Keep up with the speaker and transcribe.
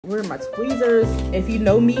Where are my tweezers? If you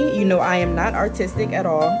know me, you know I am not artistic at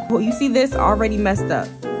all. Well, you see this already messed up.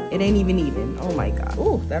 It ain't even. Oh my God.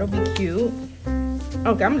 Ooh, that'll be cute. Okay,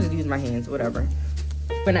 I'm gonna just use my hands, whatever.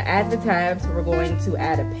 We're gonna add the tabs. We're going to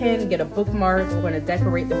add a pen, get a bookmark. We're gonna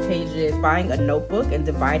decorate the pages, buying a notebook and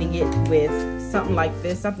dividing it with something like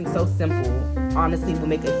this. Something so simple, honestly, will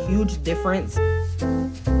make a huge difference.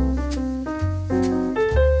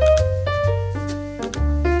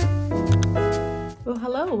 Well,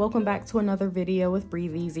 hello, welcome back to another video with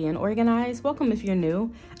Breathe Easy and Organize. Welcome if you're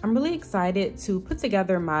new. I'm really excited to put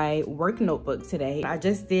together my work notebook today. I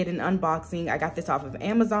just did an unboxing. I got this off of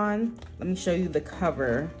Amazon. Let me show you the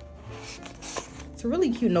cover. It's a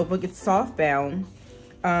really cute notebook. It's soft bound.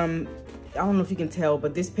 I don't know if you can tell,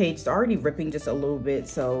 but this page is already ripping just a little bit.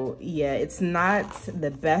 So yeah, it's not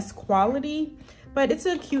the best quality, but it's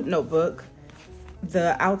a cute notebook.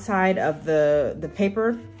 The outside of the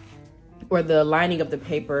paper, or the lining of the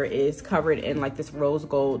paper, is covered in like this rose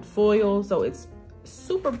gold foil, so it's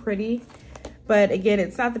super pretty. But again,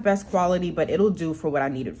 it's not the best quality, but it'll do for what I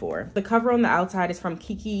need it for. The cover on the outside is from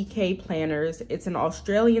Kiki K Planners. It's an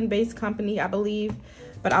Australian based company, I believe,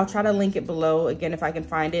 but I'll try to link it below again if I can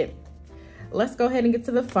find it. Let's go ahead and get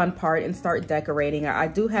to the fun part and start decorating. I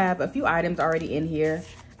do have a few items already in here.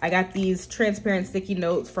 I got these transparent sticky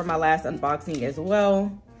notes from my last unboxing as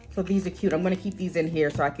well. So these are cute. I'm gonna keep these in here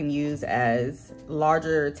so I can use as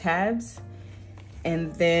larger tabs.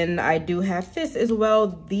 And then I do have this as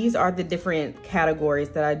well. These are the different categories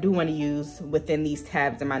that I do wanna use within these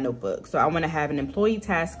tabs in my notebook. So I wanna have an employee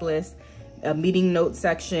task list, a meeting notes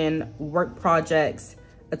section, work projects,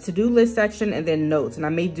 a to-do list section, and then notes. And I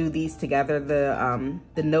may do these together,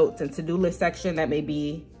 the notes and to-do list section that may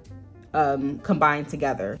be combined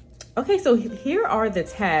together. Okay, so here are the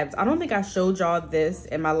tabs. I don't think I showed y'all this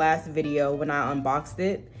in my last video when I unboxed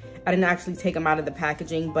it. I didn't actually take them out of the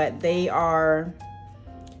packaging, but they are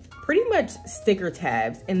pretty much sticker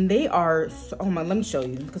tabs, and they are, oh my, let me show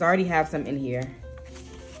you, because I already have some in here.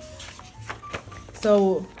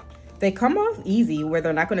 So they come off easy where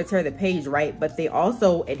they're not gonna tear the page, right? But they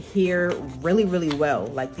also adhere really, really well.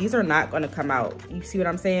 Like, these are not gonna come out. You see what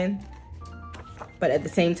I'm saying? But at the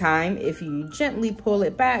same time, if you gently pull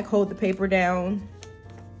it back, hold the paper down,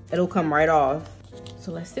 it'll come right off.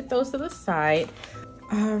 So let's sit those to the side.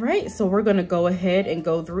 All right, so we're gonna go ahead and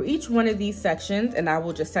go through each one of these sections, and I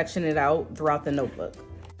will just section it out throughout the notebook.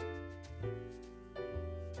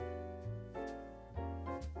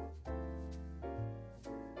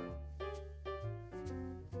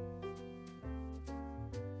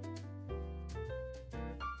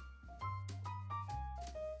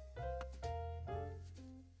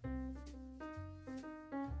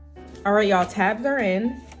 All right, y'all, tabs are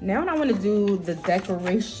in. Now I want to do the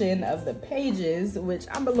decoration of the pages, which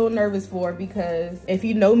I'm a little nervous for, because if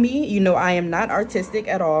you know me, you know I am not artistic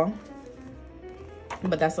at all.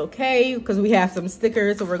 But that's okay, because we have some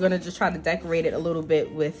stickers, so we're gonna just try to decorate it a little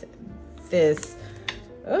bit with this.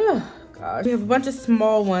 Oh gosh, we have a bunch of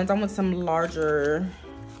small ones. I want some larger,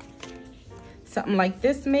 something like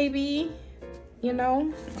this maybe, you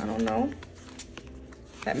know, I don't know.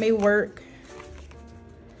 That may work.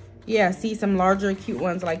 Yeah, see, some larger cute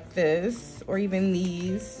ones like this, or even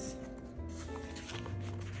these.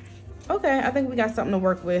 Okay, I think we got something to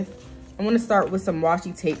work with. I'm gonna start with some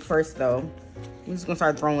washi tape first though. I'm just gonna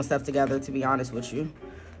start throwing stuff together, to be honest with you.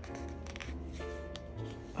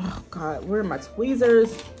 Oh God, where are my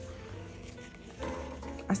tweezers?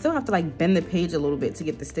 I still have to like bend the page a little bit to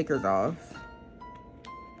get the stickers off.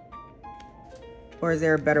 Or is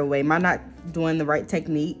there a better way? Am I not doing the right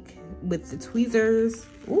technique with the tweezers?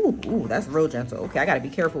 Ooh, that's real gentle. Okay, I gotta be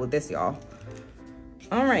careful with this, y'all.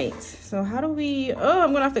 All right, so how do we, oh,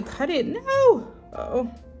 I'm gonna have to cut it. No,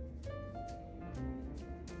 uh-oh.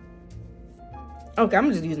 Okay, I'm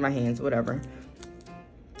gonna just use my hands, whatever.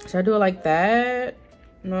 Should I do it like that?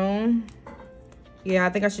 No. Yeah, I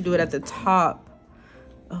think I should do it at the top.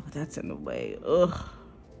 Oh, but that's in the way, ugh.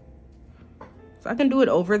 So I can do it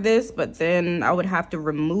over this, but then I would have to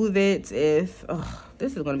remove it if, ugh,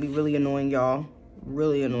 this is gonna be really annoying, y'all.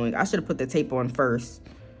 Really annoying. I should have put the tape on first.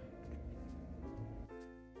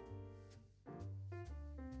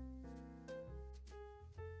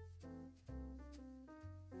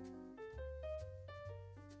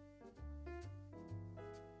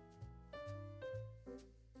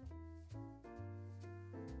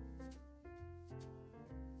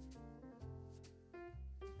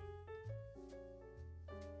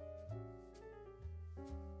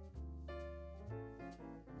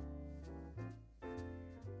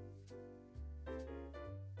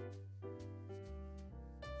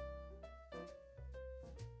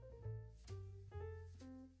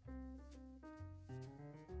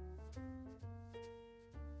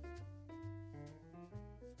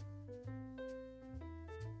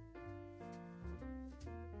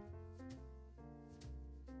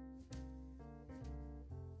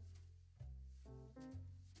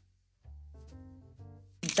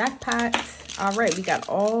 jackpot. All right, we got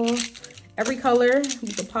every color we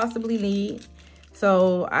could possibly need.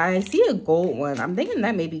 So I see a gold one. I'm thinking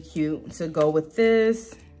that may be cute to go with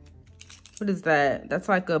this. What is that? That's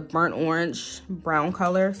like a burnt orange brown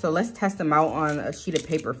color. So let's test them out on a sheet of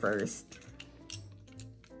paper first.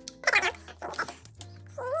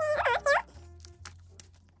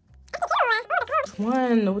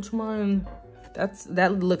 Which one?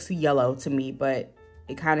 That looks yellow to me, but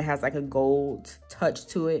it kind of has like a gold touch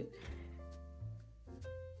to it.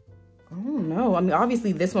 I don't know. I mean,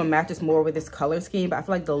 obviously this one matches more with this color scheme, but I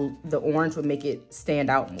feel like the orange would make it stand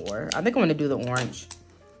out more. I think I'm gonna do the orange.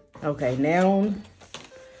 Okay, now,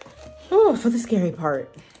 for the scary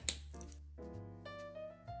part.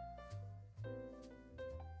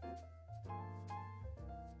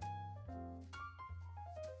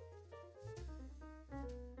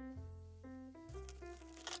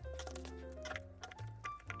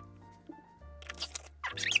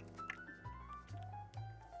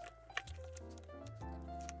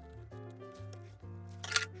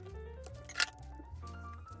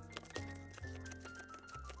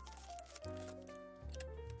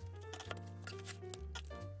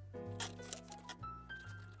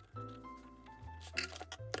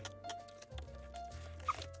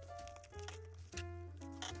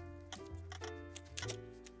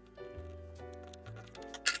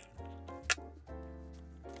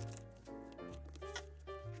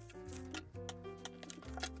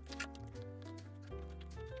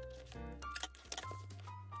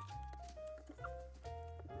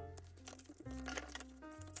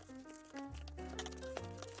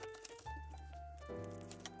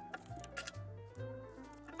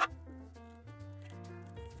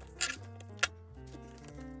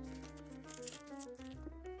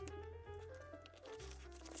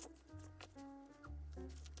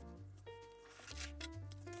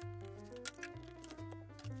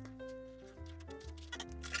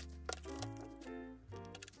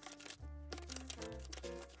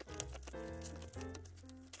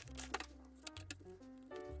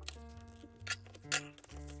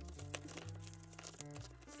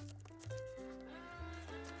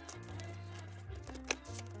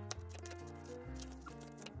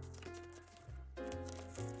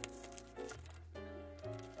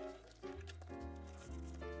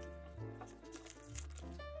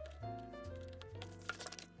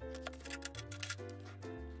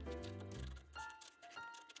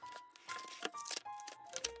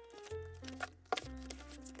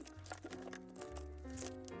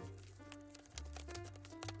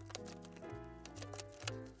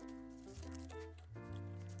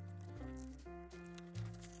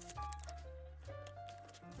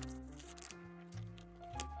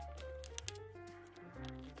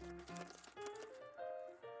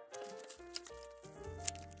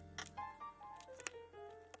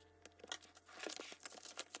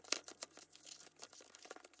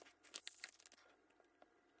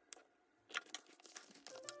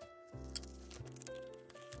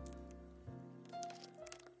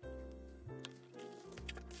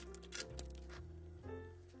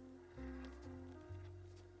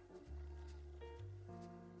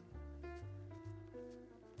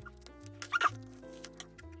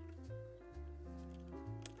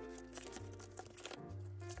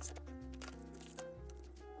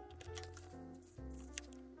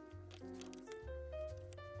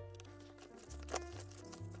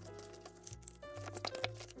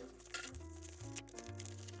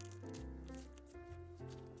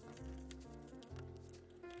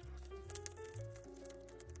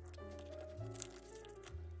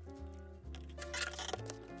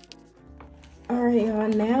 All right, y'all,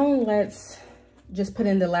 now let's just put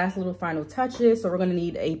in the last little final touches. So we're gonna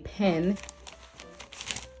need a pen.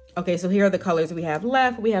 Okay, so here are the colors we have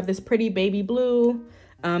left. We have this pretty baby blue,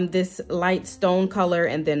 this light stone color,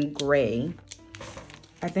 and then gray.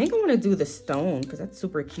 I think I wanna do the stone because that's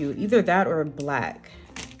super cute. Either that or black.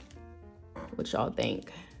 What y'all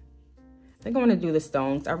think? I think I wanna do the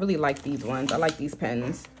stones. I really like these ones. I like these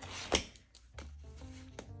pens.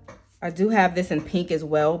 I do have this in pink as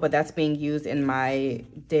well, but that's being used in my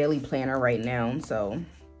daily planner right now. So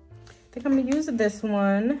I think I'm gonna use this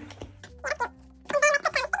one.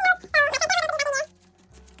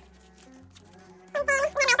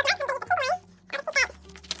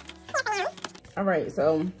 All right,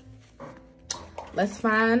 so let's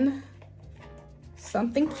find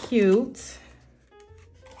something cute.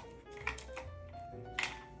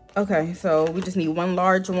 Okay, so we just need one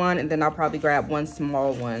large one, and then I'll probably grab one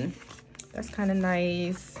small one. That's kind of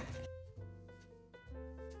nice.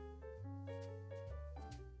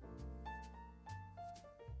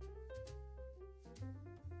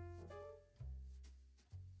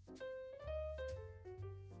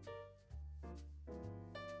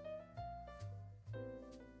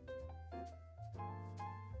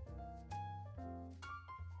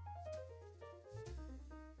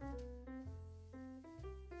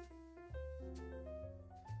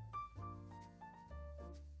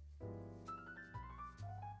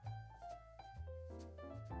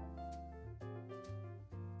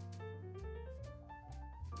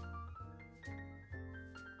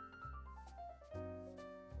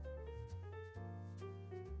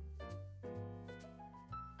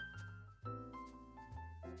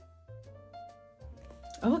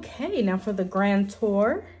 Okay, now for the grand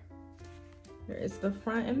tour. Here is the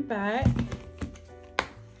front and back.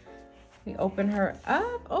 We open her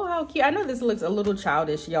up. Oh, how cute. I know this looks a little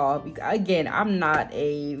childish, y'all. Again, I'm not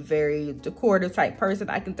a very decorative type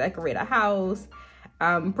person. I can decorate a house.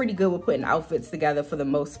 I'm pretty good with putting outfits together for the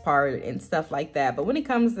most part and stuff like that. But when it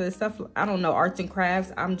comes to stuff, I don't know, arts and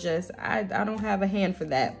crafts, I don't have a hand for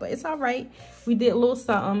that. But it's all right. We did a little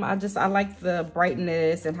something. I like the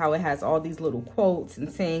brightness and how it has all these little quotes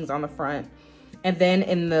and sayings on the front. And then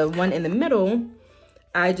in the one in the middle,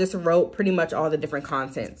 I just wrote pretty much all the different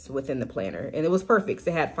contents within the planner. And it was perfect.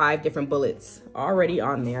 It had 5 different bullets already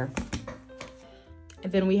on there.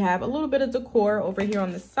 And then we have a little bit of decor over here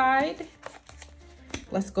on the side.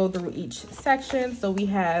 Let's go through each section. So we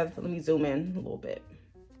have, let me zoom in a little bit.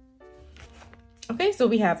 Okay, so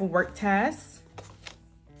we have work tasks.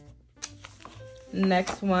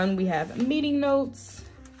 Next one, we have meeting notes,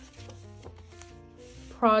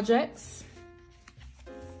 projects,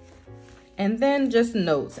 and then just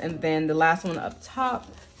notes. And then the last one up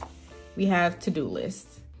top, we have to-do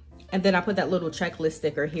lists. And then I put that little checklist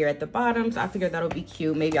sticker here at the bottom. So I figured that'll be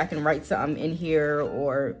cute. Maybe I can write something in here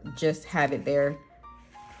or just have it there.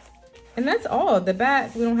 And that's all. The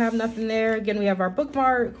back, we don't have nothing there. Again, we have our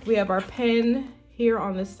bookmark. We have our pen here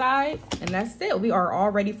on the side. And that's it. We are all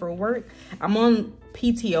ready for work. I'm on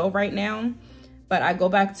PTO right now, but I go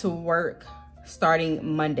back to work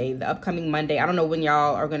starting Monday, the upcoming Monday. I don't know when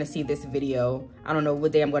y'all are going to see this video. I don't know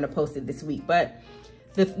what day I'm going to post it this week, but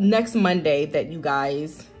the next Monday that you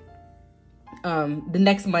guys, the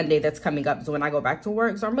next Monday that's coming up is when I go back to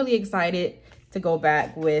work. So I'm really excited to go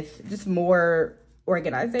back with just more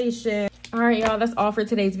organization. All right, y'all, that's all for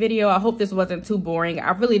today's video. I hope this wasn't too boring.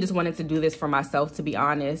 I really just wanted to do this for myself, to be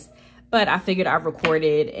honest, but I figured I'd record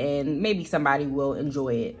it and maybe somebody will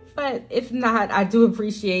enjoy it. But if not, I do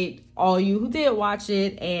appreciate all you who did watch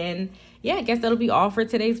it. And yeah, I guess that'll be all for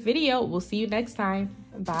today's video. We'll see you next time.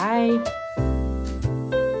 Bye.